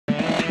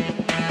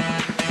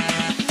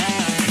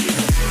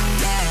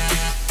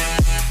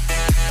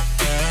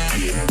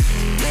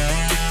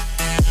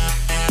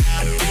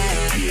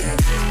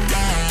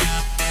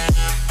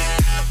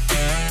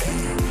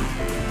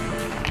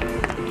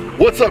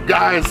What's up,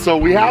 guys? So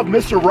we have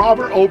Mr.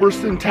 Robert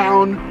Oberst in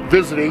town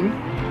visiting,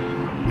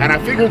 and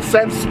I figured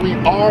since we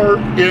are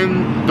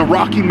in the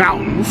Rocky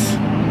Mountains,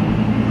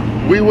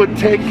 we would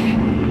take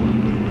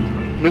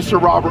Mr.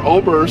 Robert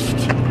Oberst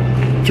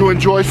to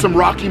enjoy some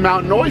Rocky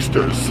Mountain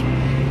oysters.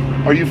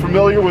 Are you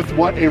familiar with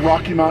what a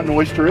Rocky Mountain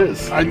oyster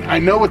is? I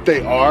know what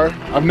they are.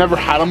 I've never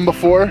had them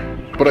before,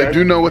 but okay. I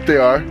do know what they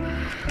are.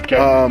 Okay.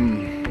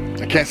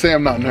 I can't say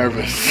I'm not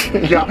nervous.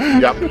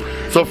 Yeah.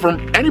 So for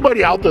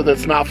anybody out there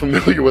that's not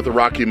familiar with the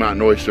Rocky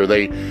Mountain oyster,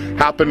 they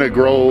happen to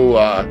grow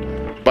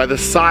by the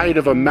side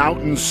of a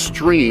mountain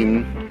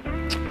stream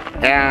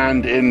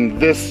and in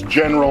this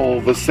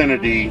general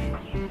vicinity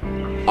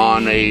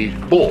on a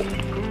bowl.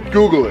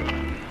 Google it.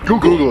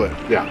 Google it.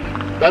 Yeah,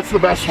 that's the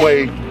best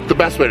way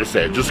to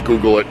say it. Just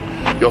Google it,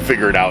 you'll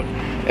figure it out.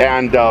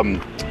 And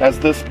as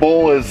this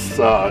bull is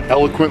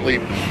eloquently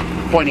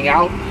pointing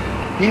out,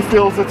 he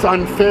feels it's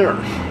unfair.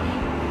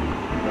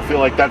 I feel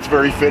like that's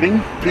very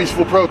fitting.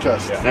 Peaceful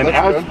protest. Yeah. And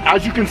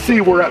as you can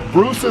see, we're at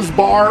Bruce's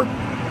Bar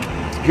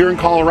here in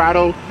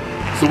Colorado.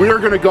 So we are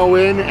going to go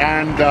in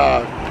and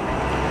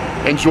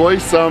enjoy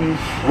some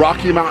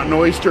Rocky Mountain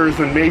oysters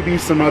and maybe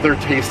some other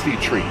tasty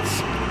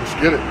treats. Let's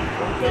get it.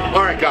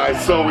 All right,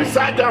 guys, so we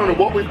sat down and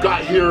what we've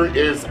got here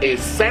is a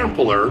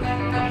sampler.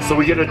 So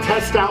we get to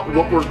test out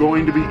what we're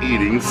going to be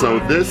eating. So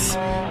this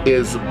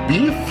is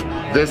beef,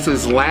 this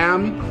is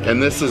lamb, and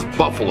this is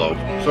buffalo.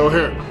 So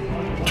here,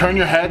 turn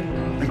your head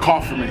and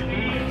cough for me.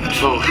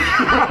 So I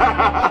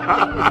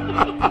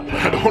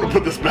don't want to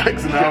put this back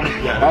so now.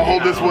 I'll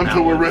hold this one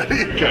till we're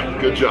ready. Okay,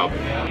 good job.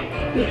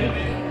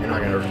 You're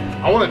not gonna.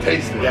 I want to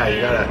taste it. Yeah,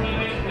 you gotta.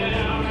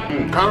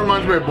 Kind of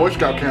reminds me of Boy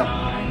Scout camp.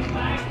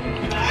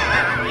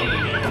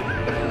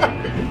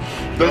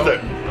 Does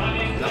it?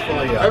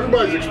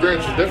 Everybody's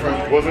experience is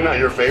different. Wasn't that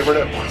your favorite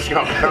at Boy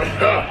Scout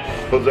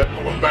camp? Was it?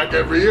 I went back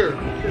every year.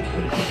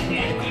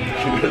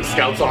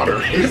 Scout's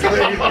honor.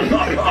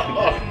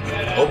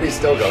 Opie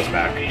still goes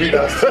back. He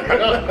does.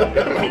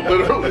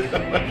 Literally.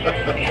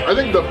 I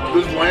think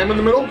there's lamb in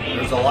the middle.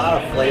 There's a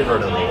lot of flavor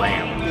to the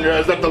lamb. Yeah,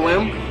 is that the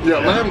lamb? Yeah,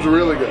 lamb's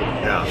really good.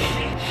 Yeah.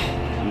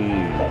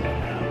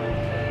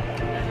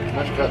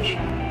 Nice catch.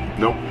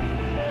 Nope.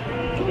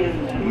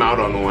 I'm out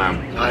on the lamb.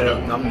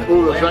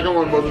 Ooh, the second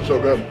one wasn't so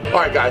good. All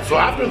right, guys, so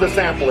after the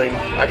sampling,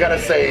 I gotta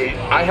say,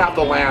 I have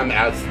the lamb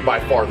as by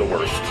far the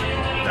worst.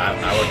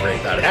 I would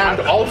rate that.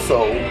 And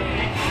also,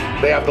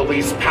 they have the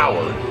least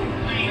power.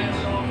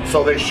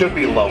 So they should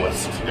be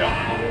lowest.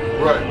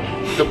 Yeah.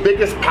 Right. The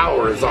biggest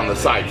power is on the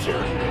sides here.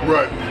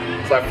 Right.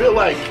 So I feel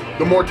like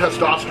the more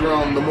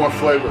testosterone, the more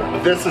flavor.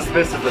 This is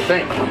the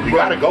thing. You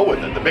gotta go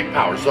with it, the big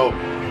power. So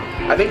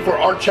I think for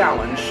our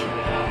challenge,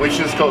 we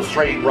should just go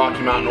straight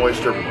Rocky Mountain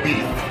oyster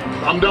beef.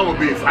 I'm done with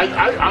beef.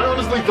 I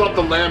honestly thought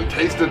the lamb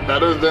tasted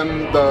better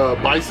than the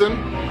bison,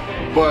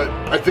 but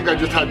I think I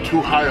just had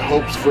too high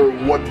hopes for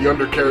what the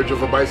undercarriage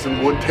of a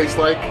bison would taste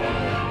like.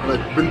 And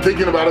I've been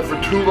thinking about it for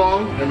too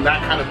long, and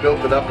that kind of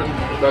built it up, and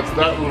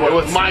that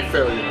was my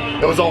failure.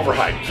 It was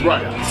overhyped.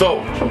 Right.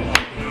 So,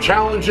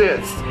 challenge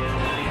is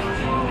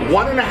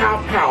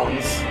 1.5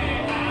 pounds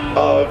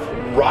of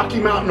Rocky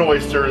Mountain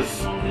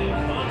oysters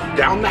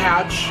down the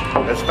hatch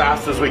as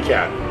fast as we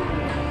can.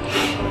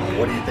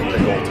 What do you think the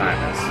goal time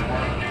is?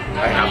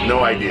 I have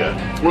no idea.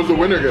 What's the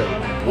winner get?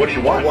 What do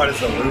you want? What is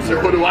the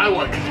loser? What do I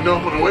want? Because you know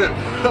I'm going to win.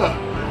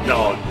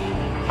 No,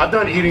 I've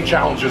done eating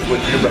challenges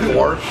with you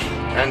before,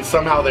 and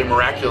somehow they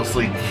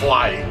miraculously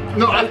fly.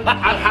 No, I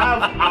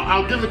have,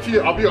 I'll give it to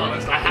you, I'll be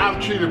honest, I have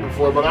cheated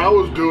before, but I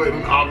always do it in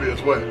an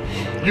obvious way.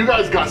 You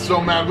guys got so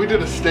mad, we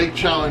did a steak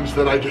challenge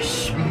that I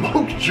just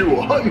smoked you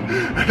on,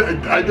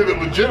 and I did it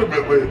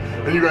legitimately,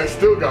 and you guys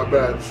still got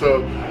mad,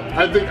 so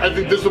I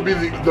think this will be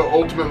the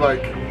ultimate,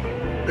 like,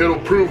 it'll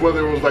prove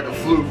whether it was like a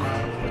fluke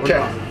or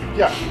not.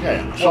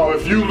 Yeah. So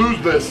if you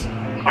lose this,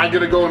 I get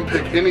to go and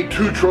pick any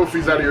 2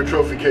 trophies out of your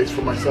trophy case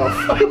for myself.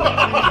 Like,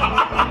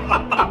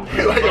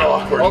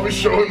 I'll be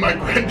showing my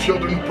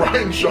grandchildren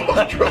Brian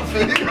Shaw's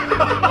trophy.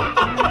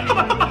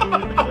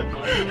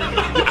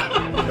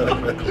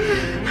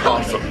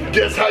 Awesome.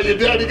 Guess how your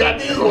daddy got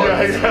these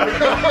ones?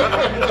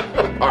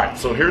 All right,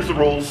 so here's the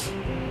rules.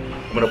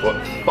 I'm gonna put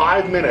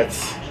 5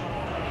 minutes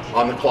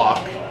on the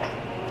clock.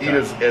 Eat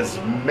as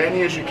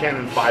many as you can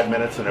in 5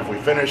 minutes, and if we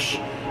finish,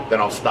 then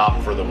I'll stop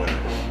for the winner.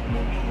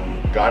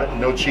 Got it?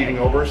 No cheating,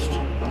 Oberst?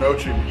 No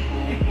cheating.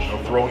 No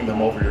throwing them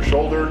over your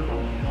shoulder,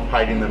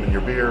 hiding them in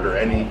your beard, or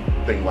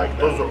anything like that.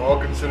 Those are all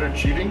considered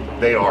cheating?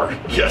 They are.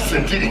 Yes,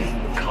 indeed.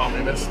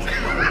 Communist.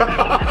 All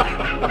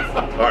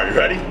right, you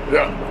ready?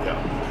 Yeah.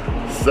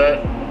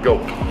 Set, go.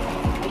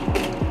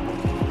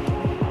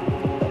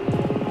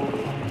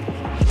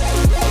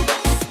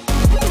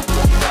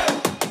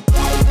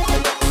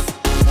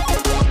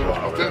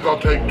 I think I'll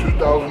take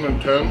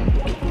 2010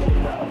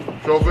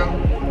 Chauvin,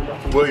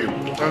 William,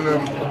 and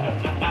then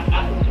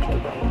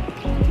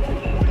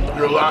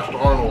your last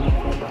Arnold.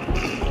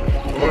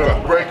 I'm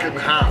gonna break it in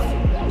half.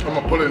 I'm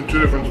gonna put it in 2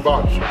 different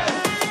spots.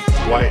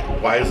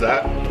 Why is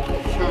that?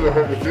 Because it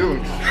hurt your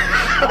feelings.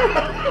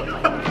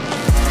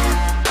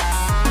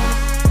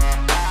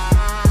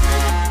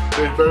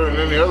 Tastes better than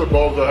any other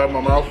balls I have in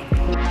my mouth.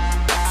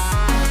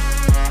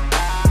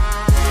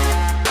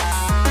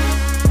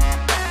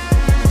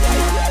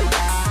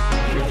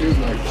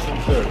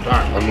 I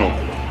don't know.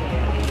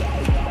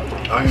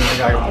 I don't even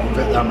think I can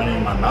fit that many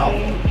in my mouth.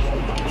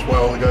 That's why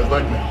all the guys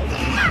like me.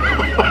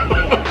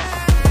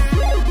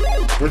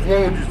 Which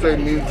one would you say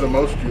means the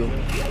most to you?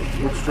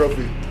 Which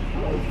trophy?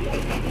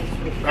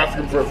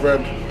 Asking for a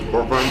friend. For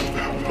a friend?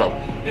 No.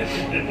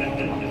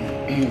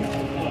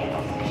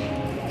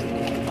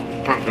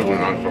 Can't really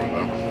answer on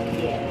that.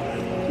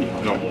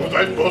 No. Was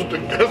I supposed to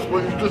guess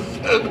what you just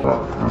said?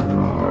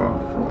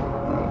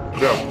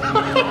 Yeah.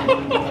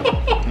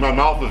 My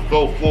mouth is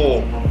so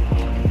full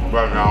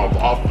right now. It's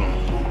awesome.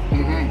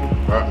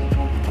 Right.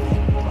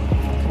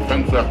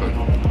 10 seconds.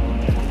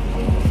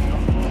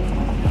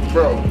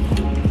 Bro,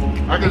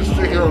 I can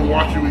sit here and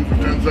watch you eat for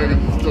 10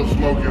 seconds and still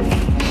smoke it.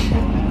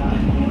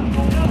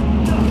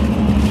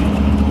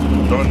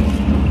 Done.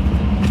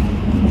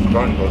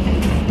 Done, bud.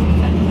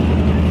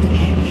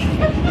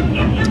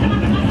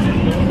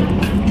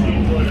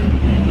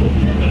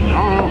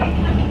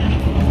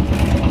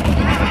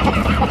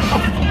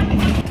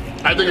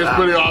 I think it's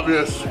pretty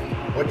obvious.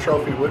 What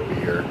trophy would be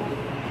here?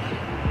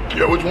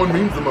 Yeah, which one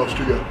means the most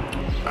to you?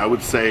 I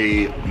would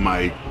say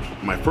my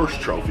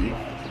first trophy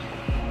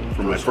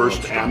from my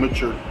first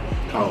amateur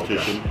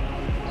competition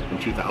in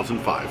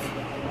 2005.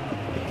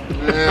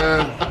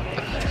 Yeah,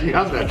 You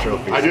have that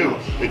trophy. I do.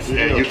 It's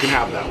you can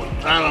have that one.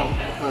 I don't.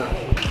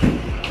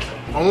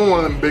 I want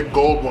one of them big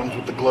gold ones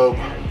with the globe.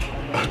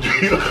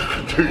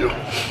 Do you?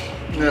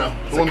 Yeah.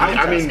 There's a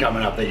contest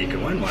coming up that you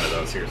can win one of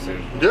those here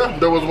soon. Yeah,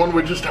 there was one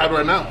we just had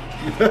right now.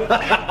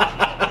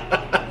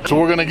 So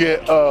we're gonna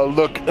get a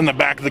look in the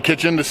back of the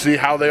kitchen to see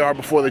how they are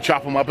before they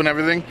chop them up and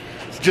everything.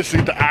 Just to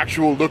get the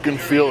actual look and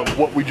feel of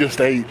what we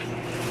just ate.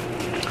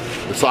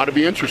 This ought to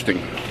be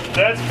interesting.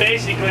 That's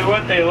basically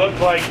what they look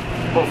like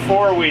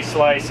before we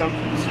slice them.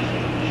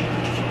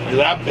 Is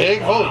that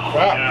big? Holy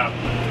crap.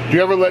 Yeah. Do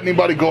you ever let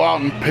anybody go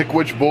out and pick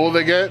which bull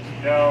they get?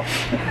 No.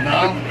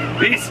 No?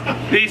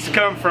 These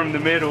come from the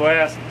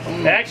Midwest.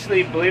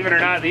 Actually, believe it or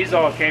not, these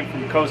all came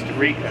from Costa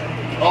Rica.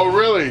 Oh,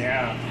 really?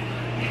 Yeah.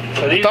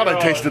 So I thought I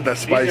tasted that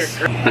spice.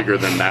 Bigger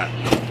than that.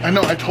 I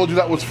know, I told you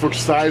that was for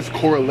size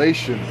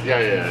correlation.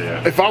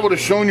 Yeah. If I would have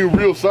shown you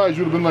real size,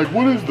 you'd have been like,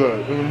 what is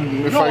that?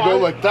 And if I go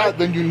like that,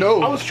 then you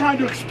know. I was trying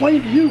to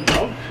explain to you,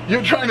 bro.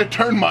 You're trying to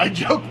turn my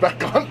joke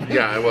back on me.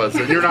 Yeah, I was.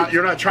 And you're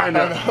not trying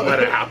to let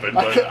it happen.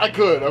 But I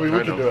could. I mean, we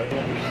could do it.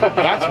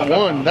 That's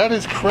one. That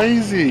is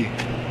crazy.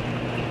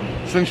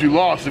 Since you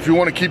lost, if you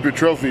want to keep your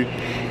trophy,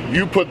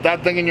 you put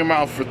that thing in your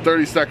mouth for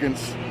 30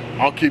 seconds.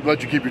 I'll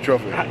let you keep your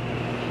trophy.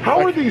 How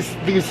are these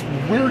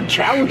weird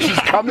challenges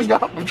coming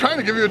up? I'm trying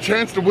to give you a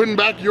chance to win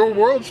back your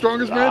world's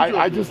strongest man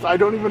trophy. I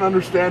don't even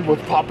understand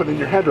what's popping in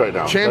your head right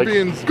now.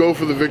 Champions go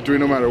for the victory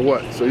no matter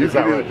what. So you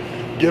can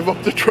give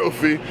up the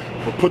trophy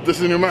or put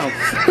this in your mouth.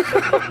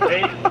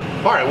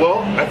 All right, well,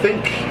 I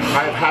think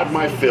I've had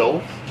my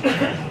fill,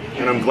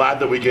 and I'm glad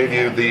that we gave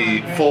you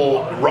the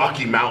full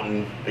Rocky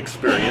Mountain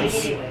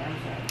experience.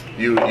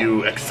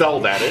 You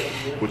excelled at it,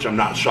 which I'm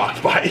not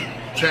shocked by.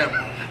 Champ.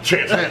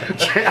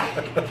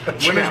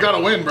 Winners gotta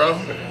win, bro. All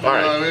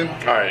right, I mean?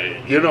 all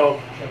right. You know,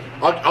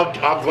 I'll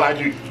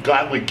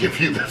gladly give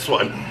you this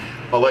one.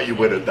 I'll let you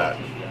win at that.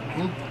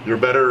 You're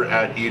better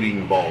at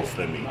eating balls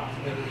than me.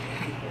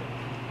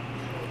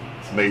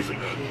 It's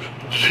amazing.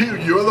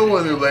 You're the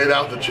one who laid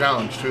out the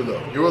challenge too,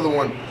 though. You were the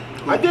one.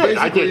 I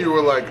did. You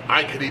were like,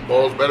 I could eat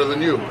balls better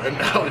than you, and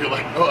now you're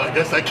like, oh, I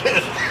guess I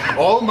can.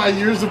 All my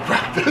years of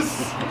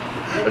practice.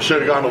 I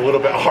should have gone a little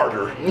bit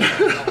harder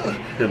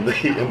in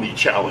the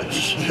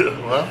challenge. Yeah,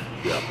 well,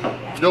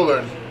 yeah. You'll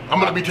learn. I'm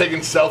gonna be taking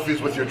selfies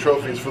with your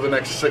trophies for the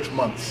next 6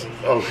 months.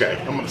 Okay.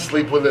 I'm gonna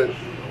sleep with it.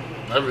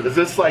 Everything. Is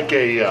this like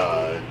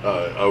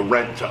a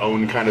rent to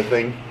own kind of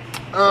thing?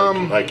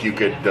 Like you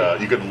could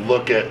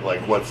look at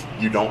like what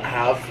you don't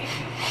have,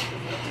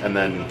 and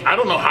then I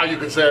don't know how you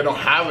could say I don't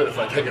have it if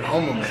I take it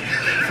home with me.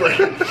 Like,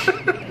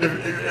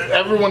 if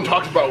everyone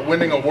talks about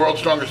winning a World's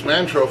Strongest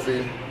Man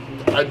trophy.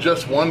 I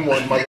just won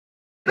one.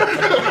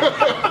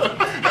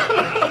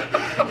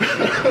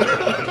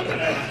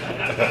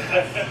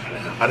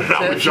 I don't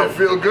know. Champs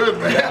feel good,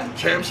 man.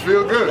 Champs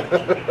feel good.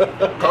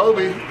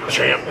 Kobe.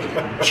 Champ.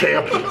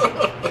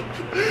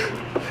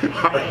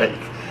 All right.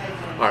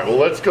 Well,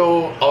 let's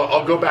go.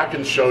 I'll go back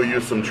and show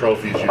you some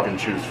trophies you can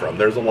choose from.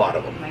 There's a lot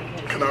of them.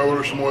 Can I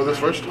order some more of this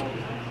first?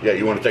 Yeah,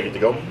 you want to take it to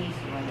go?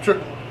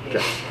 Sure.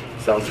 Okay.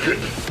 Sounds good.